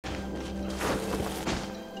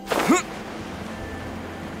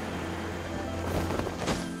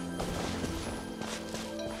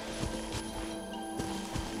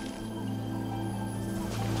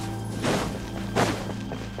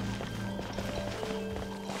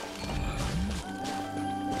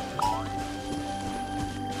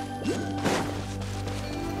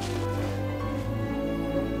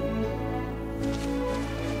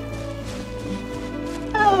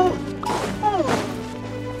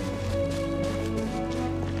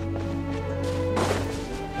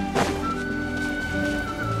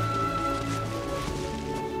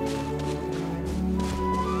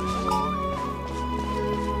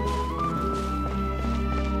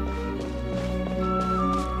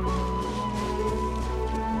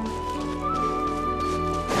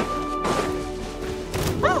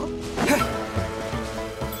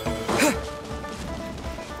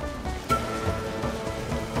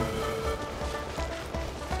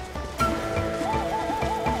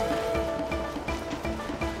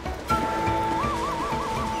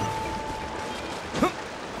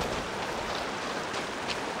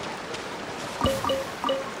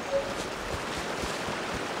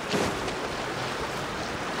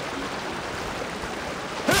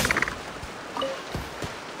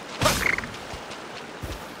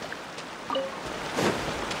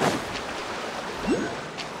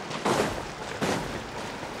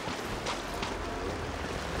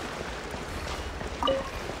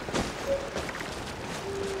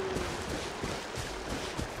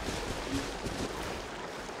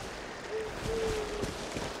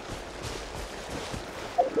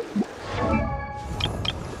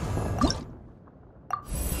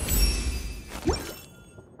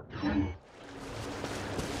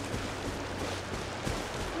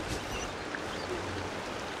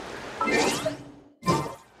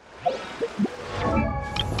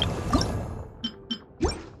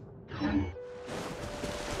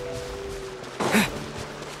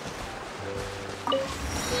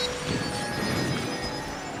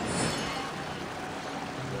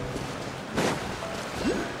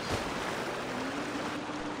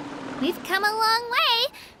We've come a long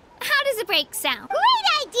way. How does a break sound?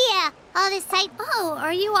 Great idea! All this type. Oh,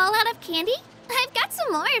 are you all out of candy? I've got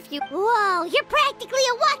some more if you... Whoa, you're practically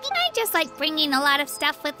a walking... I just like bringing a lot of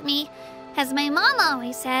stuff with me. As my mom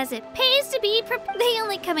always says, it pays to be prepared. They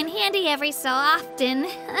only come in handy every so often.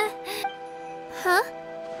 Huh?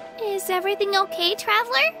 Is everything okay,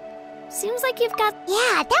 Traveler? Seems like you've got...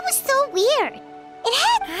 Yeah, that was so weird. It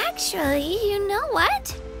had... Actually, you know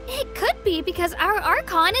what? It could be because our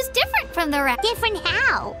Archon is different from the rest. Different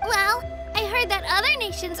how? Well, I heard that other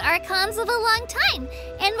nations' Archons live a long time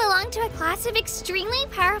and belong to a class of extremely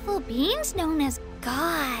powerful beings known as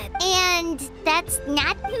God. And that's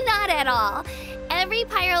not... Not at all. Every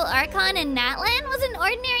Pyro Archon in Natlan was an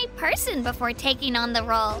ordinary person before taking on the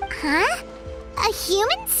role. Huh? A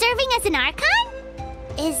human serving as an Archon?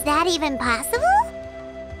 Is that even possible?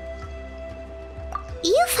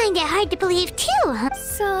 You find it hard to believe too, huh?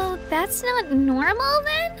 So that's not normal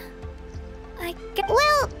then?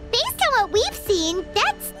 Well, based on what we've seen,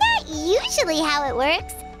 that's not usually how it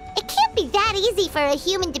works. It can't be that easy for a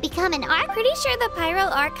human to become an Archon. Pretty sure the Pyro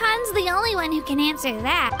Archon's the only one who can answer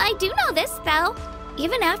that. I do know this, though.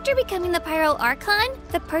 Even after becoming the Pyro Archon,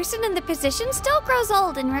 the person in the position still grows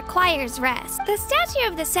old and requires rest. The statue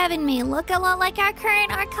of the Seven may look a lot like our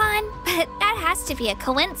current Archon, but that has to be a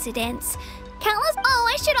coincidence. Countless... Oh,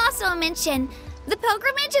 I should also mention, the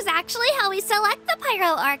pilgrimage is actually how we select the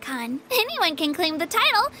Pyro Archon. Anyone can claim the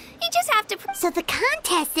title, you just have to... So the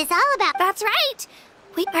contest is all about... That's right!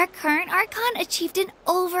 Our current Archon achieved an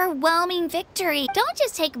overwhelming victory. Don't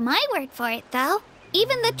just take my word for it, though.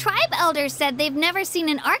 Even the tribe elders said they've never seen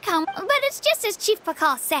an Archon, but it's just as Chief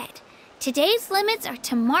Pakal said. Today's limits are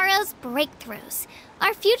tomorrow's breakthroughs.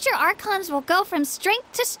 Our future Archons will go from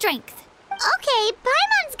strength to strength. Okay,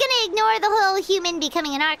 Paimon's gonna ignore the whole human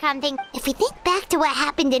becoming an Archon thing. If we think back to what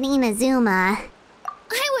happened in Inazuma...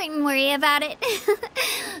 I wouldn't worry about it.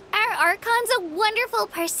 Our Archon's a wonderful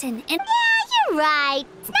person, and... Yeah, you're right.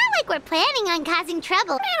 It's not like we're planning on causing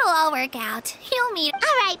trouble. It'll all work out. You'll meet...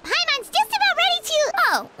 Alright, Paimon's just about ready to...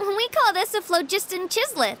 Oh, we call this a phlogiston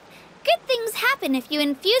chisleth. Good things happen if you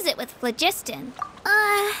infuse it with phlogiston.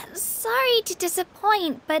 Sorry to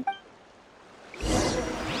disappoint, but...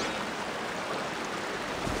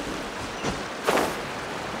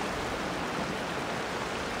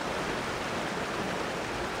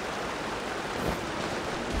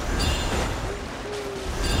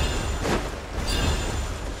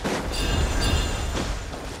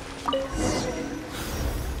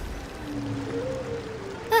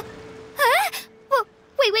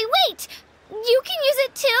 Wait! You can use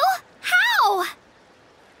it too? How?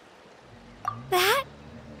 That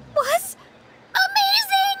was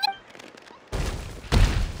amazing!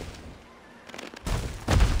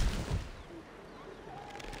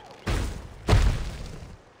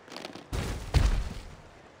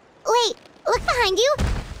 Wait, look behind you.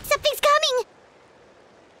 Something's coming.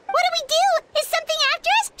 What do we do? Is something after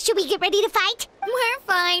us? Should we get ready to fight?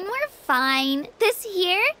 We're fine. This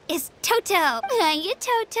here is Toto. Hiya,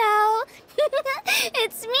 Toto.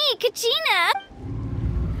 It's me, Kachina.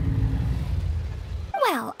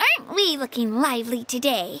 Well, aren't we looking lively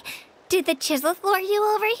today? Did the Chisleth lure you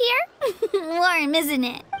over here? Warm, isn't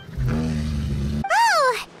it?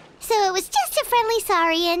 Oh, so it was just a friendly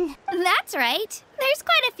saurian. That's right. There's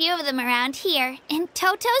quite a few of them around here, and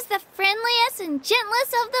Toto's the friendliest and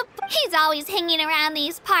gentlest of the... He's always hanging around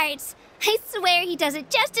these parts. I swear he does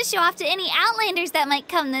it just to show off to any Outlanders that might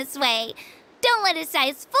come this way. Don't let his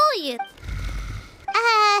size fool you.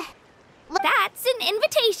 That's an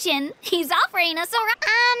invitation. He's offering us a...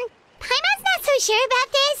 Paimon's not so sure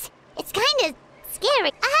about this. It's kind of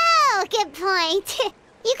scary. Oh, good point.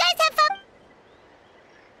 You guys have fun?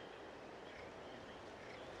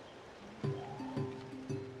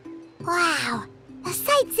 Wow, the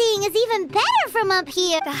sightseeing is even better from up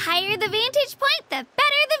here. The higher the vantage point, the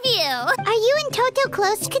better the view. Are you and Toto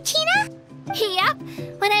close, Kachina? Yep.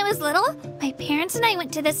 When I was little, my parents and I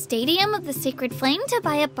went to the Stadium of the Sacred Flame to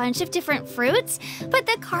buy a bunch of different fruits, but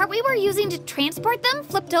the cart we were using to transport them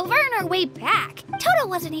flipped over on our way back. Toto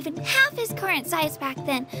wasn't even half his current size back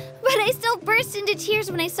then, but I still burst into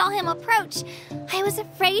tears when I saw him approach. I was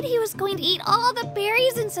afraid he was going to eat all the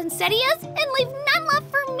berries and sunsettias and leave none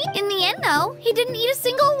left for me. In the end, though, he didn't eat a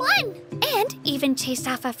single one. And even chased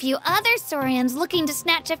off a few other saurians looking to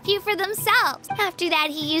snatch a few for themselves. After that,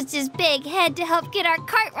 he used his big head to help get our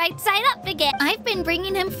cart right side up again. I've been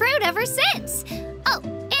bringing him fruit ever since. Oh,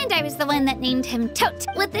 and I was the one that named him Tote.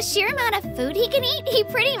 With the sheer amount of food he can eat, he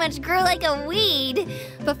pretty much grew like a weed.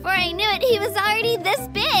 Before I knew it, he was already this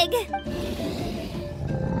big.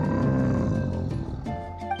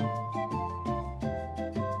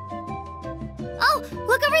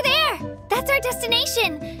 Look over there! That's our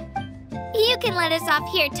destination! You can let us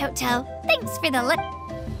off here, Toto. Thanks for the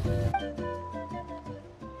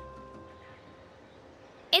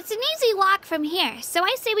It's an easy walk from here, so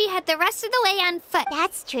I say we head the rest of the way on foot.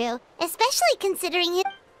 That's true, especially considering it.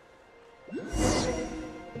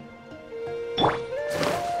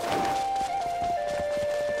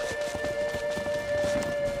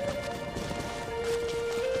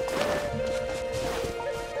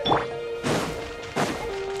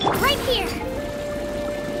 Right here!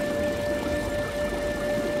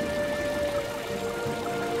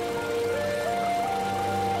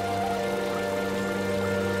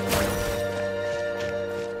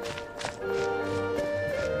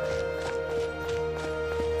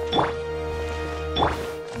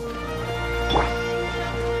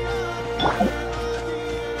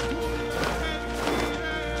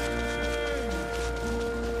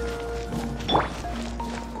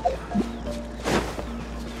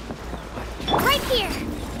 Right here!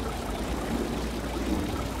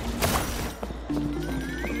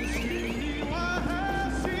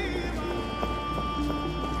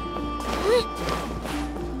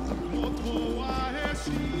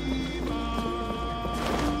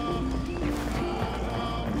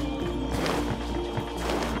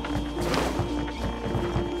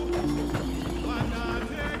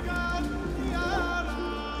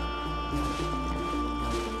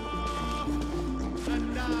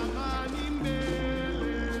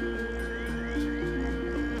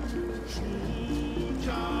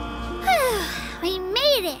 We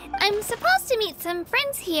made it! I'm supposed to meet some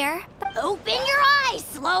friends here. Open your eyes,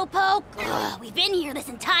 Slowpoke! Ugh, we've been here this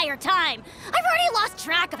entire time. I've already lost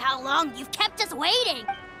track of how long you've kept us waiting.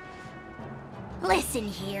 Listen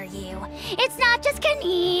here, you. It's not just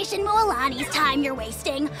Kanish and Moalani's time you're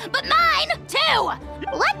wasting, but mine, too!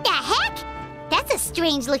 What the heck? That's a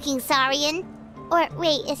strange-looking Saurian. Or,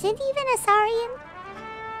 wait, is it even a Saurian?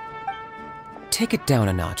 Take it down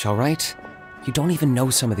a notch, alright? You don't even know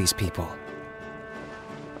some of these people.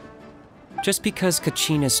 Just because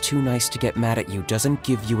Kachina's too nice to get mad at you doesn't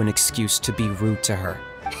give you an excuse to be rude to her.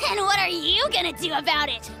 And what are you gonna do about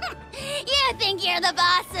it? You think you're the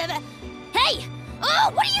boss of... Hey! Oh,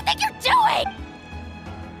 what do you think you're doing?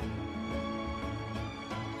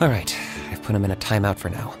 Alright, I've put him in a timeout for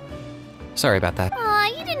now. Sorry about that. Aw,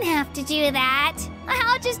 you didn't have to do that.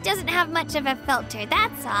 Hal just doesn't have much of a filter,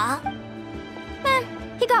 that's all.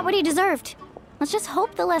 He got what he deserved. Let's just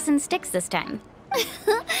hope the lesson sticks this time.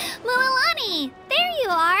 Moalani, there you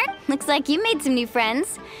are. Looks like you made some new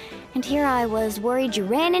friends. And here I was worried you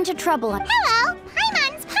ran into trouble. Hello,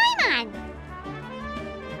 Paimon's Paimon.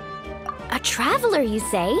 A traveler, you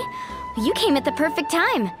say? You came at the perfect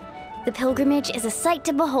time. The pilgrimage is a sight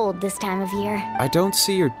to behold this time of year. I don't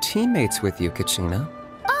see your teammates with you, Kachina.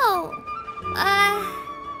 Oh,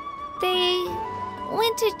 they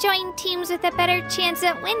went to join teams with a better chance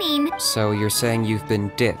at winning. So you're saying you've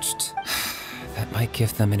been ditched? That might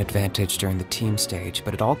give them an advantage during the team stage,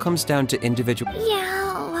 but it all comes down to individual...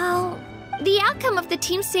 Yeah, well, the outcome of the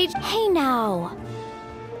team stage... Hey now.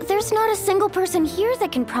 There's not a single person here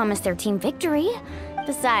that can promise their team victory.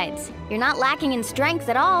 Besides, you're not lacking in strength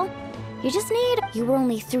at all. You just need... You were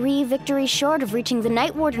only 3 victories short of reaching the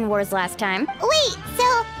Night Warden Wars last time. Wait,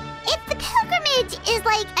 so if the pilgrimage is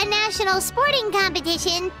like a national sporting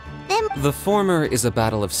competition, then... The former is a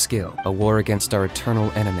battle of skill, a war against our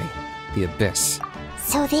eternal enemy, the Abyss.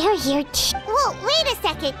 So they're here too. Well, wait a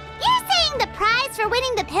second. You're saying the prize for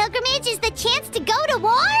winning the pilgrimage is the chance to go to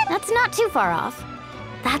war? That's not too far off.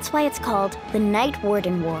 That's why it's called the Night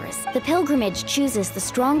Warden Wars. The pilgrimage chooses the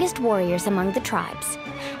strongest warriors among the tribes.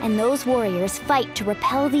 And those warriors fight to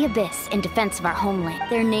repel the Abyss in defense of our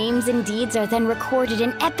homeland. Their names and deeds are then recorded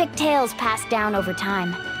in epic tales passed down over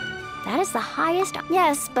time. That is the highest...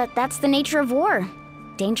 Yes, but that's the nature of war.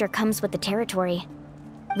 Danger comes with the territory.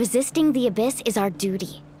 Resisting the Abyss is our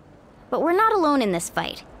duty. But we're not alone in this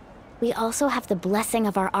fight. We also have the blessing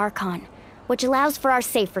of our Archon, which allows for our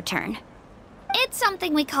safe return. It's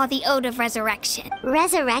something we call the Ode of Resurrection.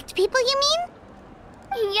 Resurrect people, you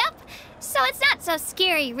mean? Yep, so it's not so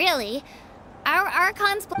scary, really. Our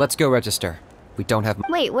Archons... Let's go register. We don't have...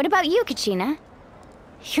 Wait, what about you, Kachina?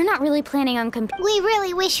 You're not really planning on We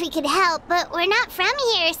really wish we could help, but we're not from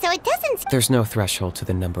here, so it doesn't... There's no threshold to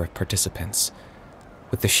the number of participants.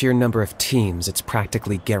 With the sheer number of teams, it's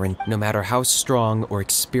practically guaranteed. No matter how strong or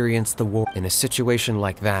experienced the war, in a situation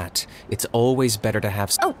like that, it's always better to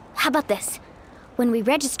have... Oh, how about this? When we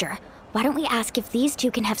register, why don't we ask if these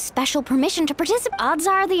two can have special permission to participate? Odds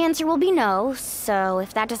are the answer will be no, so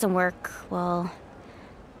if that doesn't work, well...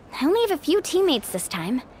 I only have a few teammates this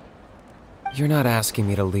time. You're not asking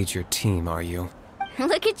me to lead your team, are you?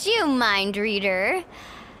 Look at you, mind reader.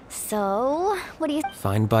 So, what do you...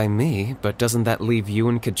 Fine by me, but doesn't that leave you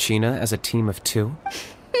and Kachina as a team of 2?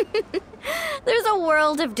 There's a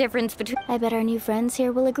world of difference between... I bet our new friends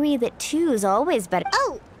here will agree that 2's always better.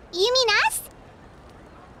 Oh, you mean us?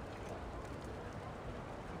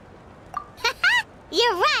 Haha,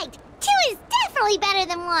 you're right. 2 is definitely better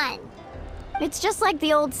than 1. It's just like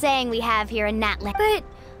the old saying we have here in Natlan. But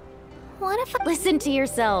what if I... Listen to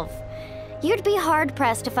yourself. You'd be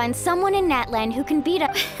hard-pressed to find someone in Natlan who can beat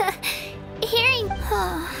us. Hearing...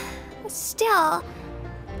 Still,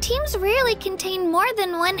 teams rarely contain more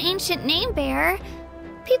than one ancient name bearer.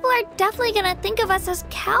 People are definitely gonna think of us as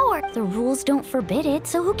cowards. The rules don't forbid it,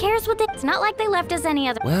 so who cares what they... It's not like they left us any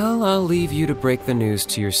other... Well, I'll leave you to break the news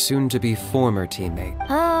to your soon-to-be former teammate.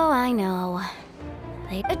 Oh, I know.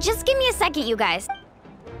 Just give me a second, you guys.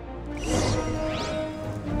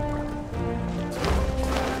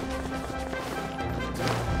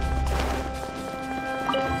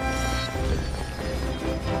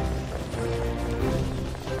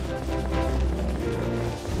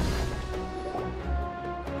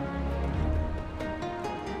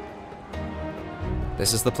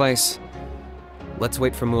 This is the place. Let's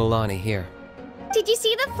wait for Mualani here. Did you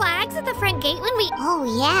see the flags at the front gate when we...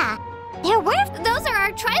 Oh, yeah. There were... Those are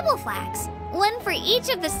our tribal flags. One for each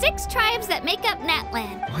of the 6 tribes that make up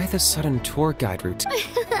Natlan. Why the sudden tour guide route?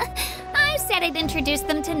 I said I'd introduce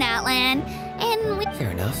them to Natlan, and we... Fair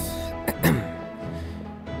enough.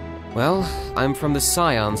 Well, I'm from the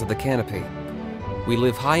Scions of the Canopy. We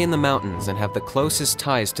live high in the mountains and have the closest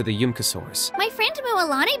ties to the Yumkasaurs. My friend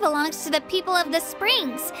Mualani belongs to the people of the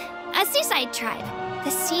Springs, a seaside tribe.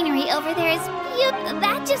 The scenery over there is beautiful.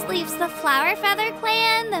 That just leaves the Flower Feather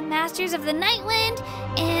Clan, the Masters of the Nightwind,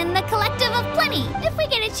 and the Collective of Plenty. If we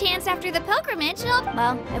get a chance after the pilgrimage,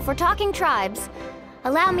 Well, if we're talking tribes,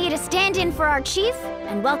 allow me to stand in for our chief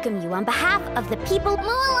and welcome you on behalf of the people.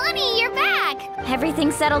 Mualani, you're back!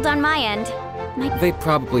 Everything's settled on my end. They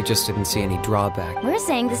probably just didn't see any drawback. We're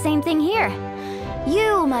saying the same thing here.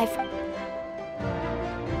 You, my friend.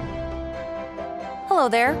 Hello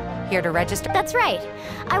there. Here to register. That's right.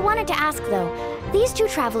 I wanted to ask, though. These 2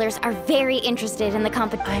 travelers are very interested in the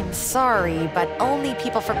competition. I'm sorry, but only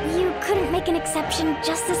people from... You couldn't make an exception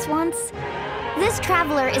just this once? This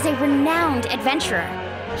traveler is a renowned adventurer.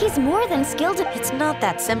 He's more than skilled at... It's not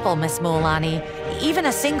that simple, Miss Mualani. Even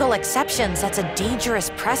a single exception sets a dangerous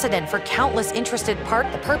precedent for countless interested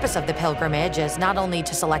The purpose of the pilgrimage is not only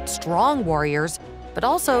to select strong warriors, but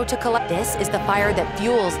also to collect... This is the fire that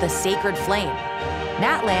fuels the sacred flame.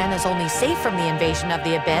 Natlan is only safe from the invasion of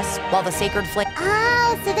the Abyss, while the sacred flame...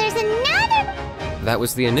 Oh, so there's another... That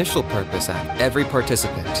was the initial purpose. Every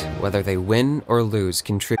participant, whether they win or lose,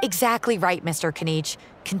 contribute. Exactly right, Mr. Kanich.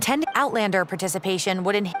 Contending Outlander participation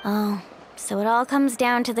would Oh, so it all comes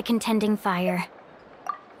down to the contending fire.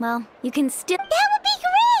 Well, you can still... That would be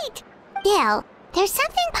great! Gil, there's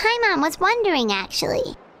something Paimon was wondering,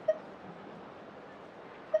 actually.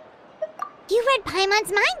 You read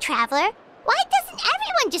Paimon's mind, Traveler. Why doesn't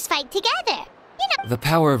everyone just fight together? You know... The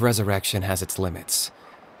power of resurrection has its limits.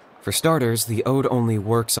 For starters, the ode only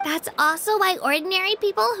works... That's also why ordinary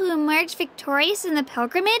people who emerge victorious in the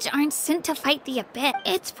pilgrimage aren't sent to fight the Abyss.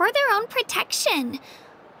 It's for their own protection.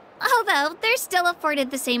 Although, they're still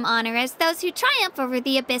afforded the same honor as those who triumph over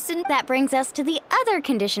the Abyss and... That brings us to the other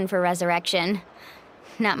condition for resurrection.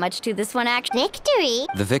 Not much to this one, actually. Victory?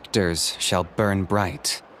 The victors shall burn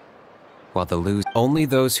bright, while the lose... Only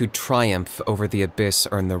those who triumph over the Abyss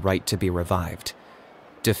earn the right to be revived.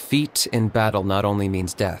 Defeat in battle not only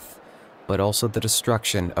means death, but also the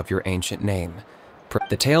destruction of your ancient name.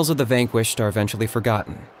 The tales of the vanquished are eventually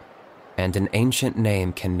forgotten, and an ancient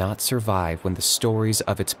name cannot survive when the stories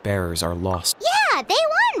of its bearers are lost. Yeah, they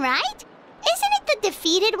won, right? Isn't it the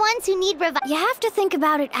defeated ones who need revival? You have to think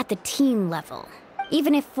about it at the team level.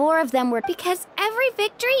 Even if 4 of them were... Because every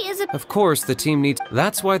victory is a... Of course, the team needs...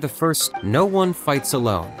 That's why the first... No one fights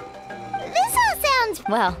alone. This all sounds...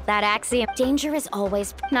 Well, that axiom... Danger is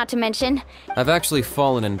always... Not to mention... I've actually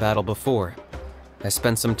fallen in battle before. I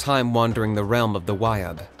spent some time wandering the realm of the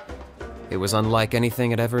Wyab. It was unlike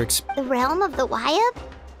anything I'd ever experienced. The realm of the Wyab?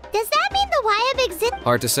 Does that mean the Wyab exists?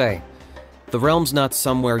 Hard to say. The realm's not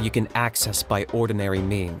somewhere you can access by ordinary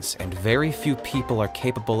means, and very few people are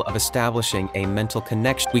capable of establishing a mental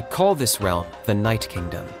connection. We call this realm the Night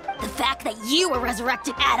Kingdom. The fact that you were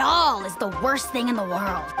resurrected at all is the worst thing in the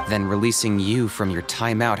world. Then releasing you from your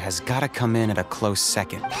timeout has gotta come in at a close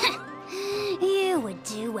second. You would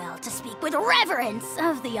do well to speak with reverence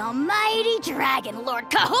of the almighty Dragon Lord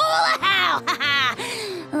Kahula-How!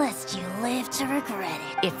 Lest you live to regret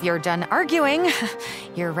it. If you're done arguing,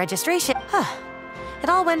 your registration... It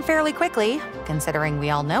all went fairly quickly, considering we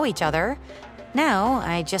all know each other. Now,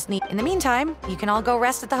 I just need... In the meantime, you can all go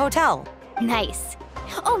rest at the hotel. Nice.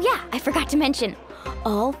 Oh yeah, I forgot to mention.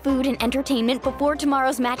 All food and entertainment before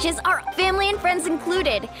tomorrow's matches are family and friends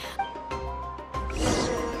included.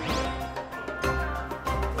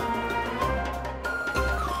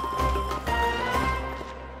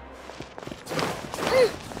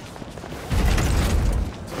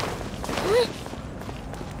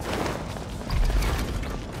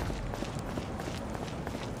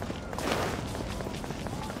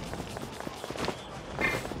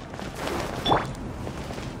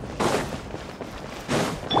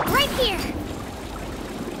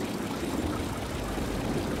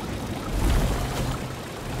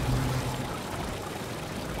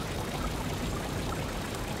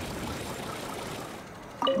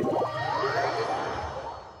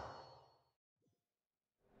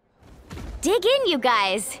 Dig in, you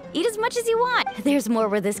guys. Eat as much as you want. There's more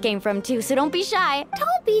where this came from, too, so don't be shy.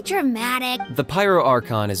 Don't be dramatic. The Pyro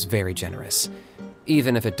Archon is very generous,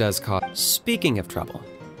 even if it does cost. Speaking of trouble,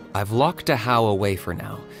 I've locked a How away for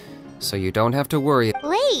now, so you don't have to worry.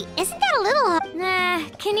 Wait, isn't that a little... Nah,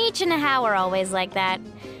 Kenichi and How are always like that.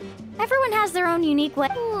 Everyone has their own unique way.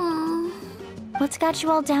 What's got you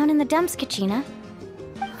all down in the dumps, Kachina?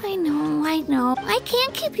 I know. I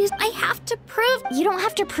can't keep you. I have to prove. You don't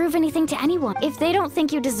have to prove anything to anyone. If they don't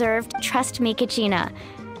think you deserved, trust me, Kachina.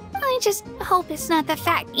 I just hope it's not the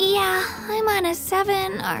fact. Yeah, I'm on a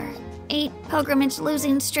 7 or 8 pilgrimage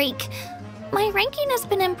losing streak. My ranking has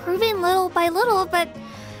been improving little by little, but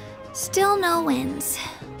still no wins.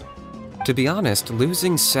 To be honest,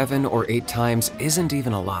 losing 7 or 8 times isn't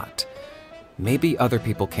even a lot. Maybe other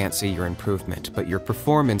people can't see your improvement, but your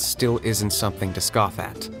performance still isn't something to scoff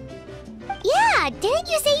at. Yeah, didn't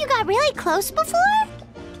you say you got really close before?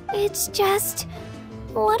 It's just...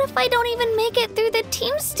 what if I don't even make it through the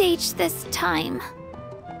team stage this time?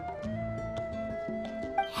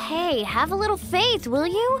 Hey, have a little faith, will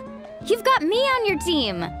you? You've got me on your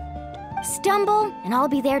team. Stumble, and I'll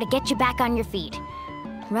be there to get you back on your feet.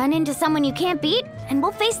 Run into someone you can't beat, and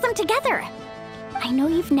we'll face them together. I know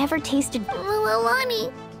you've never tasted...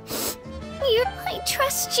 Lilani, I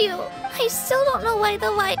trust you. I still don't know why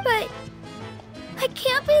the light, but... I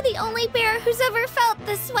can't be the only bear who's ever felt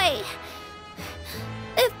this way.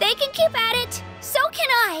 If they can keep at it, so can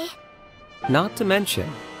I. Not to mention,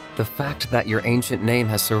 the fact that your ancient name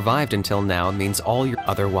has survived until now means all your...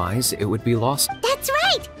 Otherwise, it would be lost. That's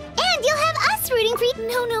right! And you'll have us rooting for you.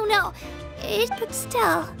 No. But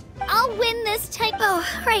still, I'll win this time. Oh,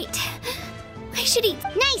 right. I should eat.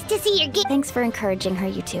 Nice to see your game. Thanks for encouraging her,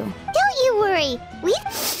 you two. Don't you worry.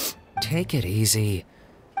 Take it easy.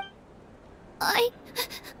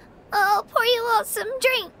 I'll pour you all some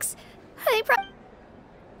drinks.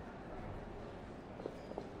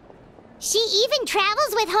 She even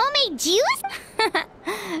travels with homemade juice?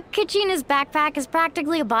 Kachina's backpack is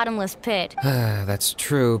practically a bottomless pit. That's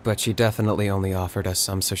true, but she definitely only offered us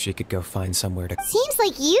some so she could go find somewhere to... Seems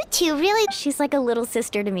like you two really... She's like a little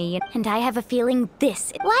sister to me, and I have a feeling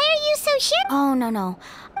this... Why are you so sure? Oh, no.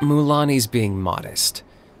 Mulani's being modest.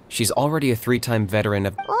 She's already a 3-time veteran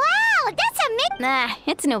of... Wow, that's a Nah,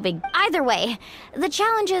 it's no big... Either way, the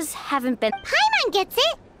challenges haven't been... Paimon gets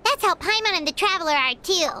it. That's how Paimon and the Traveler are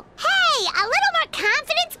too. Hey, a little more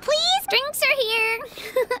confidence, please? Drinks are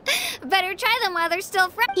here. Better try them while they're still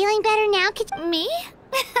fresh. Feeling better now, Me?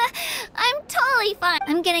 I'm totally fine.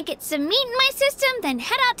 I'm gonna get some meat in my system, then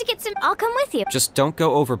head out to get some... I'll come with you. Just don't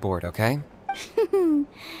go overboard, okay?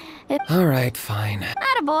 Alright, fine.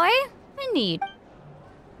 Attaboy. I need...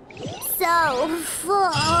 So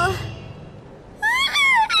full.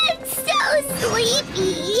 I'm so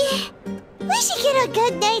sleepy. We should get a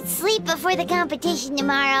good night's sleep before the competition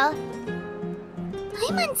tomorrow.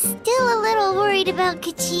 I'm still a little worried about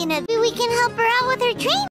Kachina. Maybe we can help her out with her training.